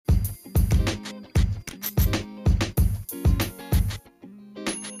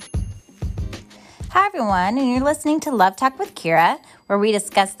Hi, everyone, and you're listening to Love Talk with Kira, where we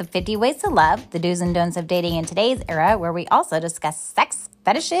discuss the 50 ways to love, the do's and don'ts of dating in today's era, where we also discuss sex,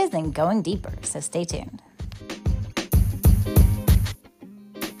 fetishes, and going deeper. So stay tuned.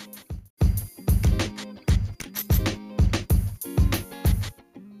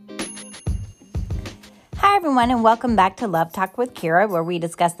 Hi, everyone, and welcome back to Love Talk with Kira, where we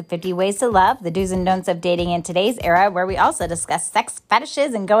discuss the 50 ways to love, the do's and don'ts of dating in today's era, where we also discuss sex,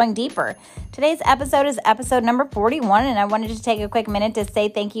 fetishes, and going deeper. Today's episode is episode number 41, and I wanted to take a quick minute to say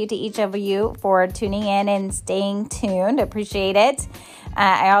thank you to each of you for tuning in and staying tuned. Appreciate it.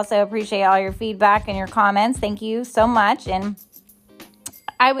 I also appreciate all your feedback and your comments. Thank you so much. And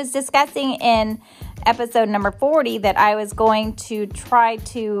I was discussing in episode number 40 that I was going to try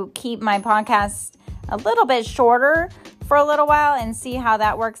to keep my podcast a little bit shorter for a little while and see how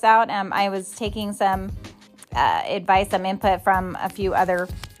that works out. I was taking some advice, some input from a few other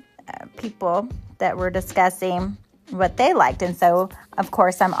people that were discussing what they liked. And so, of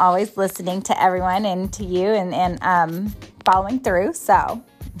course, I'm always listening to everyone and to you and following through. So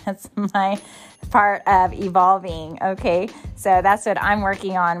that's my part of evolving. Okay. So that's what I'm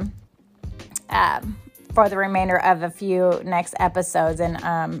working on for the remainder of a few next episodes. And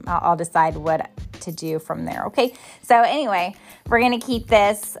I'll decide what to do from there. Okay. So anyway, we're going to keep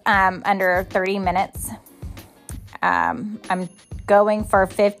this under 30 minutes. I'm going for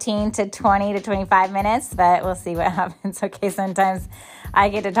 15 to 20 to 25 minutes, but we'll see what happens. Okay. Sometimes I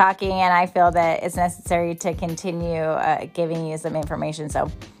get to talking and I feel that it's necessary to continue giving you some information.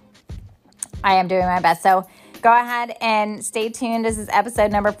 So I am doing my best. So go ahead and stay tuned. This is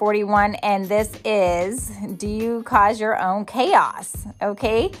episode number 41, and this is, do you cause your own chaos?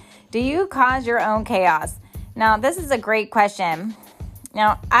 Okay. Do you cause your own chaos? Now, this is a great question.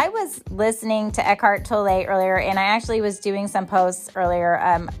 Now, I was listening to Eckhart Tolle earlier, and I actually was doing some posts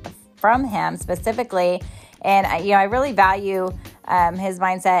earlier from him specifically, and I really value his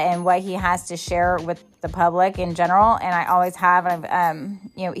mindset and what he has to share with the public in general, and I always have.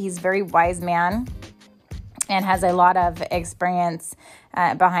 He's a very wise man and has a lot of experience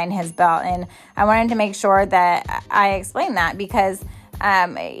behind his belt, and I wanted to make sure that I explained that because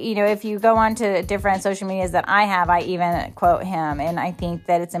if you go on to different social medias that I have, I even quote him. And I think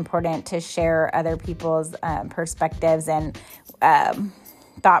that it's important to share other people's perspectives and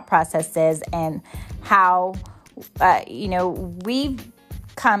thought processes and how, we've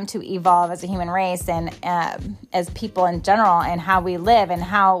come to evolve as a human race and as people in general, and how we live and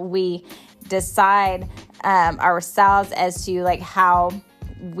how we decide ourselves as to like how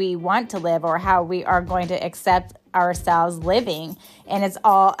we want to live or how we are going to accept ourselves living. And it's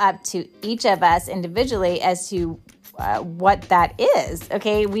all up to each of us individually as to what that is.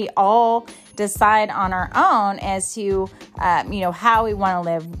 Okay. We all decide on our own as to, how we want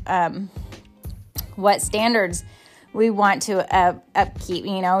to live, what standards we want to upkeep.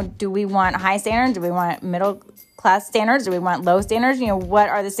 Do we want high standards? Do we want middle class standards? Do we want low standards? What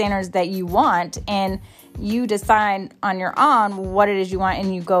are the standards that you want? And you decide on your own what it is you want,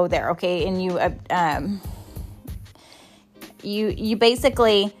 and you go there. Okay. And you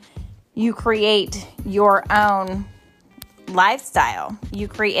basically, you create your own lifestyle. You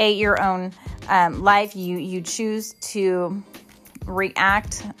create your own life. You choose to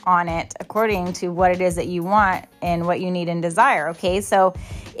react on it according to what it is that you want and what you need and desire. Okay. So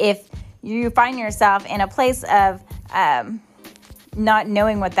if you find yourself in a place of not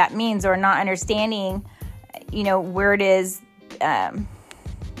knowing what that means or not understanding, where it is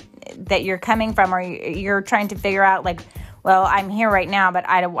that you're coming from, or you're trying to figure out like, well, I'm here right now, but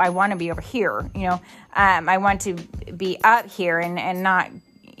I want to be over here. I want to be up here and not,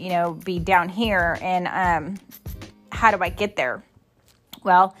 be down here. And how do I get there?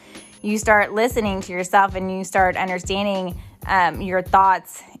 Well, you start listening to yourself and you start understanding your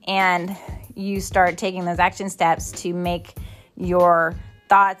thoughts, and you start taking those action steps to make your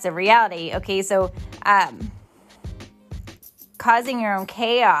thoughts a reality. Okay, so causing your own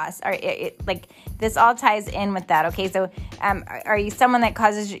chaos, this all ties in with that. Okay, so are you someone that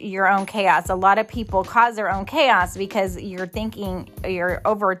causes your own chaos? A lot of people cause their own chaos because you're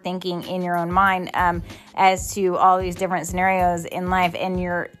overthinking in your own mind as to all these different scenarios in life, and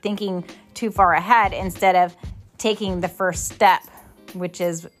you're thinking too far ahead instead of taking the first step, which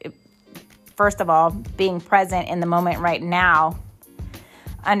is, first of all, being present in the moment right now,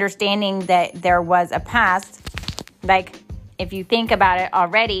 understanding that there was a past. Like, if you think about it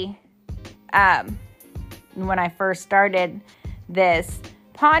already, when I first started this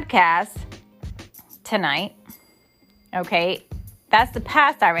podcast tonight, okay, that's the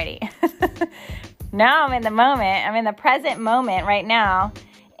past already. Now I'm in the moment. I'm in the present moment right now,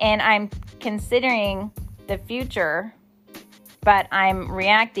 and I'm considering the future, but I'm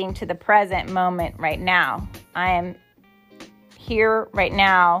reacting to the present moment right now. I am here right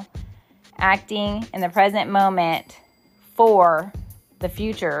now, acting in the present moment for the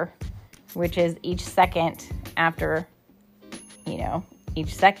future, which is each second after,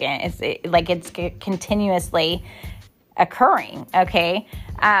 each second. It's continuously occurring, okay?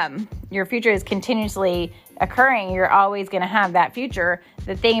 Your future is continuously occurring. You're always going to have that future.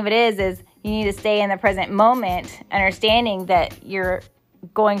 The thing of it is you need to stay in the present moment, understanding that you're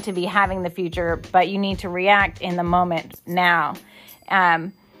going to be having the future, but you need to react in the moment now.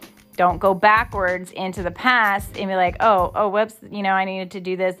 Don't go backwards into the past and be like, oh, whoops, I needed to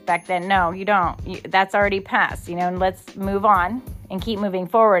do this back then. No, you don't. That's already past, and let's move on and keep moving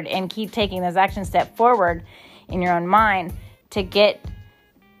forward and keep taking those action steps forward in your own mind to get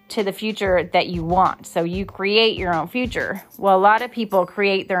to the future that you want. So you create your own future. Well, a lot of people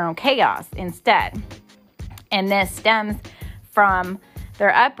create their own chaos instead. And this stems from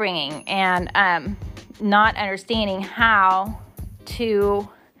their upbringing and not understanding how to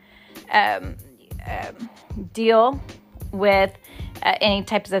deal with any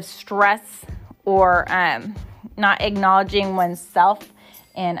types of stress or not acknowledging oneself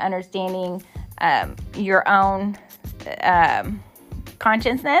and understanding your own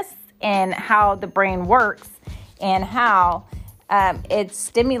consciousness and how the brain works and how it's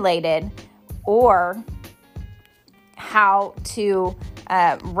stimulated, or how to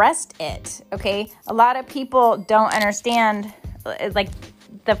rest it, okay? A lot of people don't understand, like,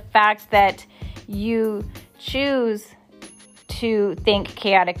 the fact that you choose to think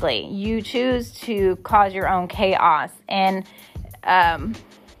chaotically. You choose to cause your own chaos. And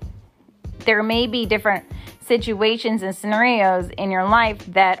there may be different situations and scenarios in your life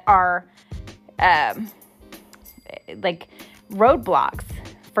that are like roadblocks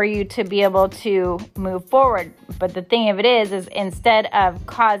for you to be able to move forward. But the thing of it is instead of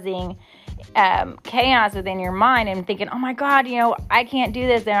causing chaos within your mind and thinking, oh my God, I can't do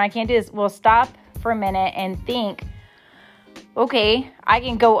this and I can't do this. Well, stop for a minute and think, okay, I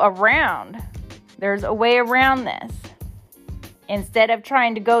can go around. There's a way around this. Instead of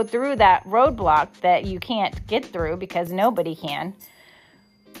trying to go through that roadblock that you can't get through because nobody can,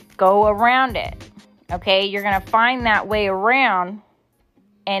 go around it. Okay, you're going to find that way around,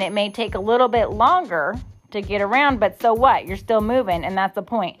 and it may take a little bit longer to get around, but so what? You're still moving, and that's the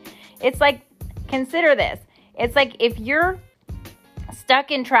point. It's like, consider this. It's like if you're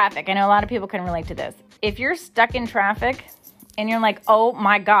stuck in traffic. I know a lot of people can relate to this. If you're stuck in traffic and you're like, oh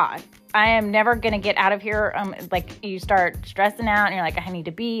my God, I am never going to get out of here. Like you start stressing out and you're like, I need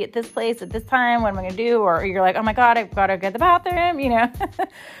to be at this place at this time. What am I going to do? Or you're like, oh my God, I've got to go to the bathroom.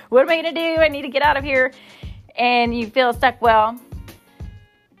 What am I going to do? I need to get out of here. And you feel stuck. Well,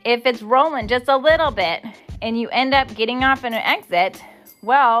 if it's rolling just a little bit and you end up getting off in an exit,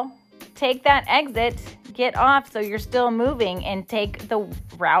 well, take that exit, get off so you're still moving, and take the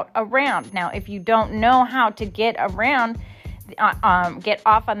route around. Now, if you don't know how to get around, get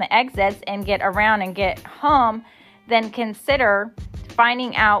off on the exits and get around and get home, then consider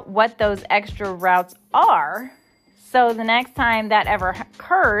finding out what those extra routes are. So the next time that ever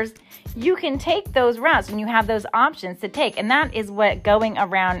occurs, you can take those routes and you have those options to take. And that is what going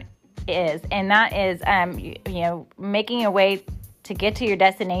around is. And that is, making a way to get to your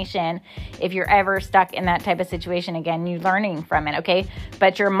destination. If you're ever stuck in that type of situation again, you're learning from it, okay?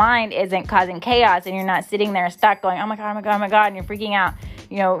 But your mind isn't causing chaos and you're not sitting there stuck going, oh my God, oh my God, oh my God, and you're freaking out.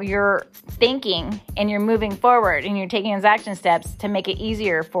 You're thinking and you're moving forward and you're taking those action steps to make it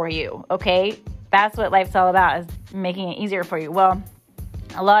easier for you, okay? That's what life's all about, is making it easier for you. Well,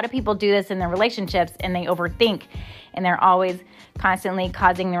 a lot of people do this in their relationships and they overthink and they're always constantly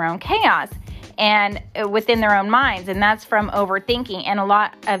causing their own chaos and within their own minds. And that's from overthinking. And a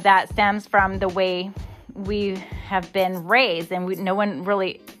lot of that stems from the way we have been raised, and no one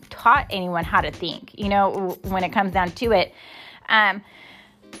really taught anyone how to think, when it comes down to it.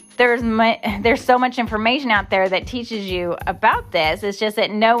 There's so much information out there that teaches you about this. It's just that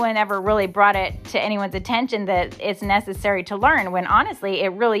no one ever really brought it to anyone's attention that it's necessary to learn, when honestly it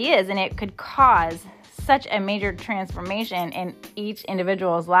really is, and it could cause such a major transformation in each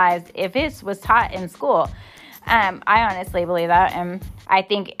individual's lives if it was taught in school. I honestly believe that, and I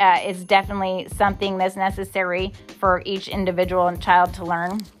think it's definitely something that's necessary for each individual and child to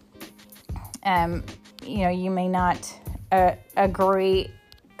learn. You may not agree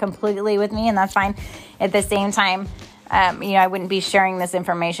completely with me, and that's fine. At the same time, I wouldn't be sharing this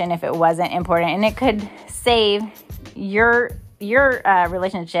information if it wasn't important, and it could save your your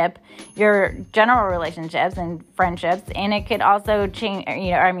relationship, your general relationships and friendships, and it could also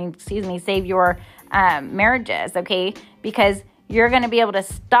save your marriages, okay? Because you're going to be able to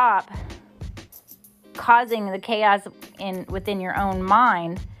stop causing the chaos within your own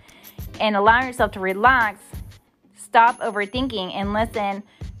mind and allow yourself to relax, stop overthinking, and listen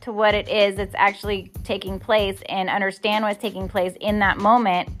to what it is that's actually taking place and understand what's taking place in that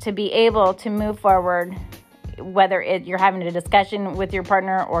moment to be able to move forward, whether you're having a discussion with your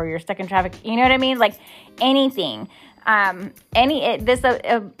partner or you're stuck in traffic. You know what I mean? Like anything. This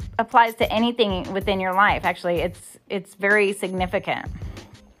applies to anything within your life. Actually, it's very significant.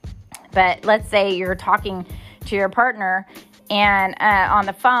 But let's say you're talking to your partner and on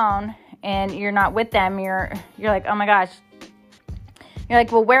the phone, and you're not with them. You're like, oh my gosh. You're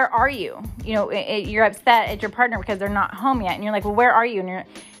like, well, where are you? You're upset at your partner because they're not home yet, and you're like, well, where are you?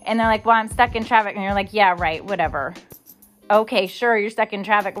 And they're like, well, I'm stuck in traffic, and you're like, yeah, right, whatever. Okay, sure, you're stuck in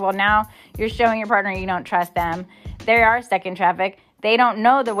traffic. Well, now you're showing your partner you don't trust them. They are stuck in traffic. They don't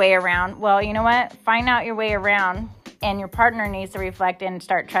know the way around. Well, you know what? Find out your way around, and your partner needs to reflect and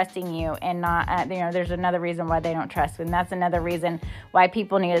start trusting you and not, there's another reason why they don't trust. And that's another reason why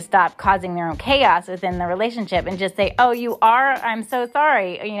people need to stop causing their own chaos within the relationship and just say, oh, you are? I'm so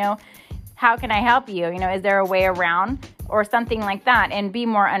sorry. How can I help you? Is there a way around or something like that? And be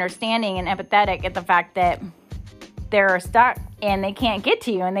more understanding and empathetic at the fact that they're stuck and they can't get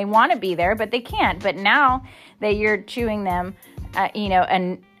to you and they want to be there, but they can't. But now that you're chewing them,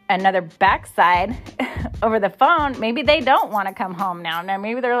 another backside over the phone, maybe they don't want to come home now. Now,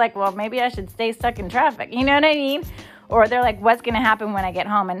 maybe they're like, well, maybe I should stay stuck in traffic. You know what I mean? Or they're like, what's going to happen when I get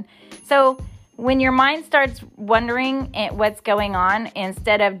home? And so when your mind starts wondering what's going on,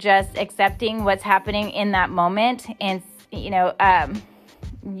 instead of just accepting what's happening in that moment, and,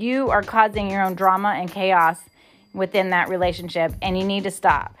 you are causing your own drama and chaos within that relationship, and you need to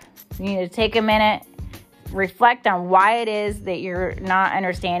stop. You need to take a minute, reflect on why it is that you're not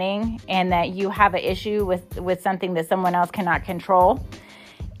understanding and that you have an issue with something that someone else cannot control,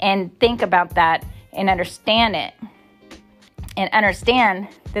 and think about that and understand it, and understand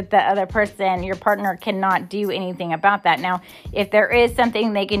that the other person, your partner, cannot do anything about that. Now, if there is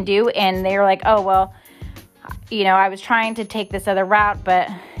something they can do and they're like, oh, well, I was trying to take this other route, but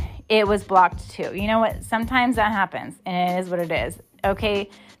it was blocked too. You know what? Sometimes that happens, and it is what it is. Okay,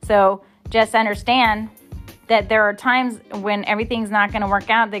 so just understand that there are times when everything's not going to work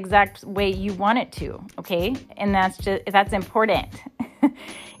out the exact way you want it to, okay? And that's important.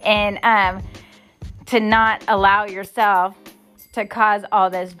 And to not allow yourself to cause all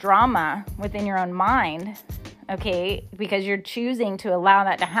this drama within your own mind, okay? Because you're choosing to allow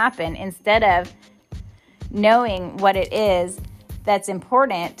that to happen instead of knowing what it is that's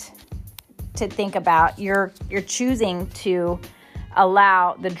important to think about. You're choosing to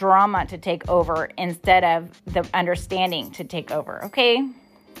allow the drama to take over instead of the understanding to take over, okay?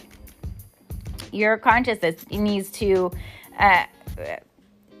 Your consciousness needs to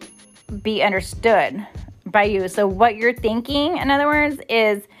be understood by you. So what you're thinking, in other words,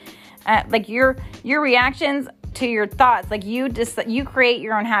 is like your reactions to your thoughts. Like you create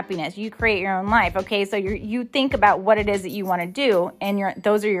your own happiness. You create your own life, okay? So you think about what it is that you want to do, and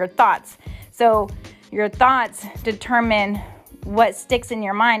those are your thoughts. So your thoughts determine what sticks in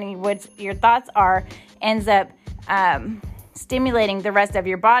your mind, and what your thoughts are ends up stimulating the rest of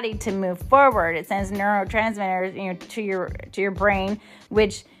your body to move forward. It sends neurotransmitters, to your brain,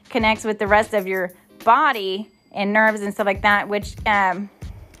 which connects with the rest of your body and nerves and stuff like that, which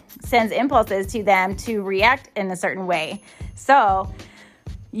sends impulses to them to react in a certain way. So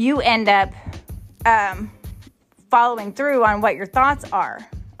you end up following through on what your thoughts are.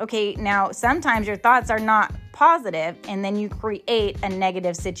 Okay, now sometimes your thoughts are not positive, and then you create a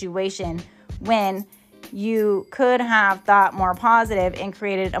negative situation when you could have thought more positive and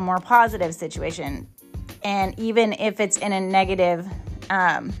created a more positive situation. And even if it's in a negative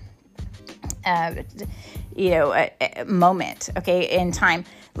moment, okay, in time,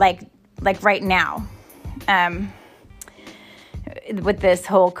 like right now, with this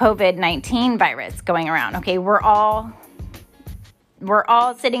whole COVID-19 virus going around, okay, we're all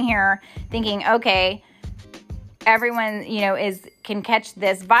sitting here thinking, okay, everyone, can catch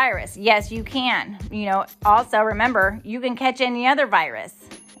this virus. Yes, you can. Also remember, you can catch any other virus,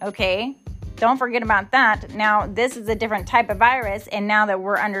 okay? Don't forget about that. Now, this is a different type of virus, and now that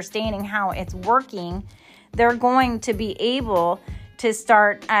we're understanding how it's working, they're going to be able to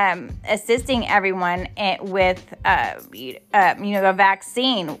start assisting everyone with, a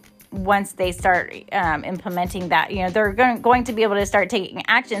vaccine once they start implementing that. They're going to be able to start taking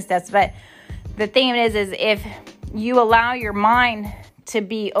action steps. But the thing is if you allow your mind to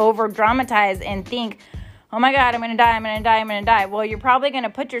be over dramatized and think, oh my God, I'm going to die, I'm going to die, I'm going to die. Well, you're probably going to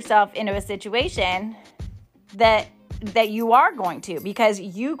put yourself into a situation that you are going to, because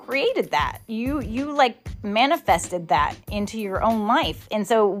you created that. You like manifested that into your own life. And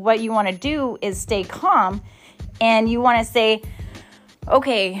so what you want to do is stay calm, and you want to say,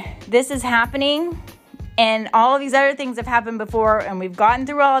 okay, this is happening, and all of these other things have happened before, and we've gotten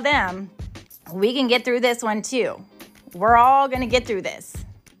through all of them. We can get through this one too. We're all going to get through this.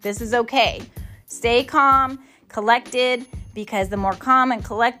 This is okay. Stay calm, collected, because the more calm and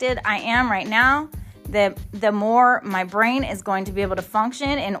collected I am right now, the more my brain is going to be able to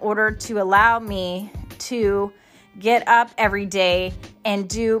function in order to allow me to get up every day and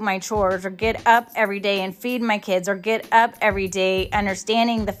do my chores, or get up every day and feed my kids, or get up every day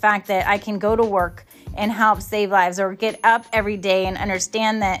understanding the fact that I can go to work and help save lives, or get up every day and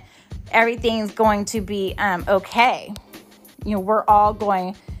understand that everything's going to be okay. We're all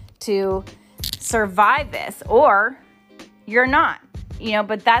going to survive this, or you're not,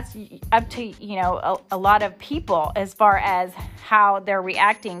 but that's up to, a lot of people as far as how they're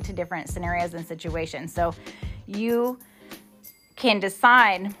reacting to different scenarios and situations. So you can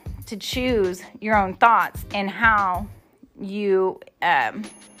decide to choose your own thoughts and how you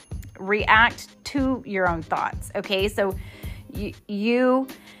react to your own thoughts. Okay. So you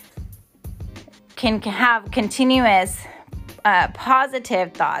can have continuous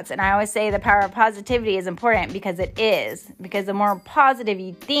positive thoughts. And I always say the power of positivity is important, because it is. Because the more positive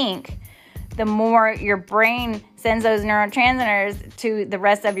you think, the more your brain sends those neurotransmitters to the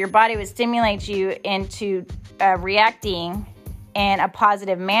rest of your body, which stimulates you into reacting in a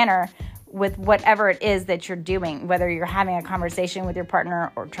positive manner with whatever it is that you're doing, whether you're having a conversation with your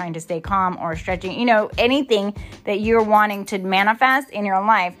partner, or trying to stay calm, or stretching, anything that you're wanting to manifest in your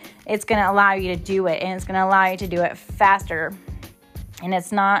life. It's going to allow you to do it, and it's going to allow you to do it faster. And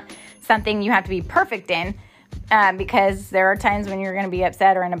it's not something you have to be perfect in, because there are times when you're going to be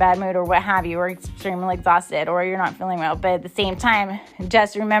upset or in a bad mood or what have you, or extremely exhausted, or you're not feeling well. But at the same time,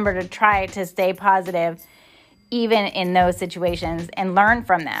 just remember to try to stay positive even in those situations, and learn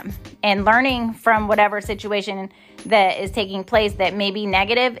from them. And learning from whatever situation that is taking place that may be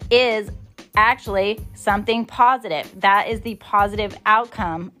negative is actually something positive. That is the positive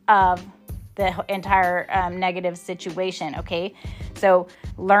outcome of the entire negative situation, okay? So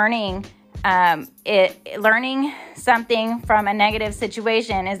learning something from a negative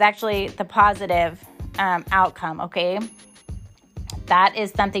situation is actually the positive outcome, okay? That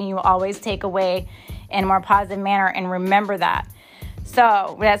is something you always take away in a more positive manner, and remember that.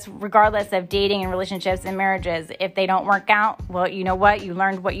 So that's regardless of dating and relationships and marriages. If they don't work out, well, you know what? You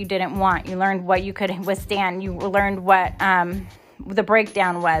learned what you didn't want. You learned what you could withstand. You learned what the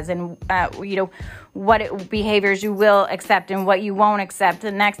breakdown was, and what behaviors you will accept and what you won't accept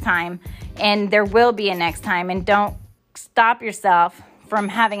the next time. And there will be a next time. And don't stop yourself from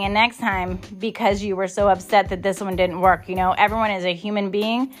having a next time because you were so upset that this one didn't work. Everyone is a human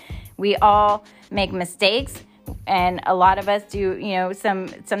being. We all make mistakes, and a lot of us do, some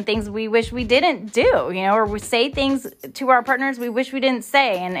things we wish we didn't do, or we say things to our partners we wish we didn't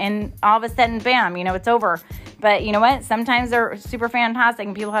say, and all of a sudden, bam, it's over. But you know what? Sometimes they're super fantastic,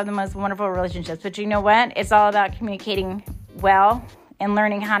 and people have the most wonderful relationships. But you know what? It's all about communicating well and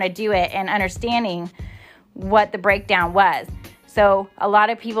learning how to do it and understanding what the breakdown was. So a lot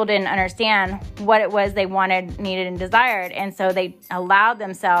of people didn't understand what it was they wanted, needed, and desired. And so they allowed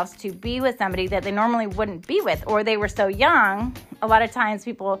themselves to be with somebody that they normally wouldn't be with, or they were so young. A lot of times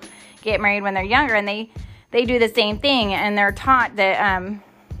people get married when they're younger, and they do the same thing. And they're taught that,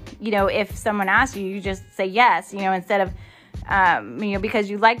 if someone asks you, you just say yes, instead of, because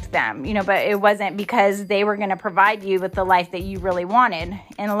you liked them, but it wasn't because they were going to provide you with the life that you really wanted.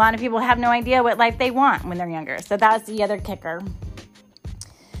 And a lot of people have no idea what life they want when they're younger. So that's the other kicker.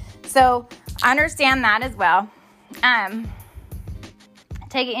 So understand that as well.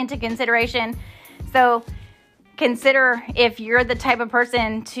 Take it into consideration. So consider if you're the type of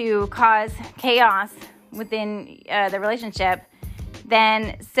person to cause chaos within the relationship,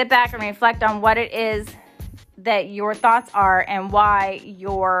 then sit back and reflect on what it is that your thoughts are and why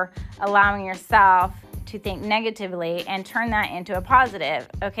you're allowing yourself to think negatively, and turn that into a positive.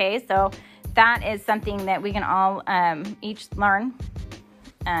 Okay, so that is something that we can all each learn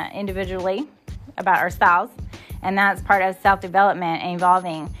individually about ourselves, and that's part of self-development and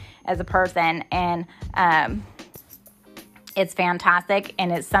evolving as a person. And it's fantastic,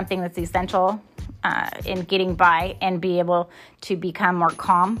 and it's something that's essential in getting by and be able to become more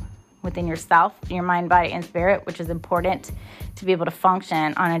calm within yourself, your mind, body, and spirit, which is important to be able to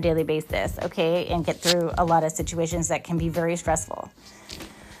function on a daily basis, okay, and get through a lot of situations that can be very stressful.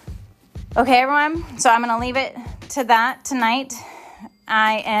 Okay, everyone, so I'm going to leave it to that tonight.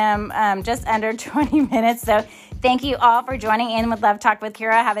 I am just under 20 minutes, so thank you all for joining in with Love Talk with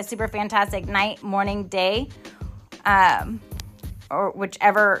Kira. Have a super fantastic night, morning, day, or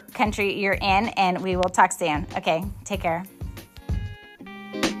whichever country you're in, and we will talk soon. Okay, take care.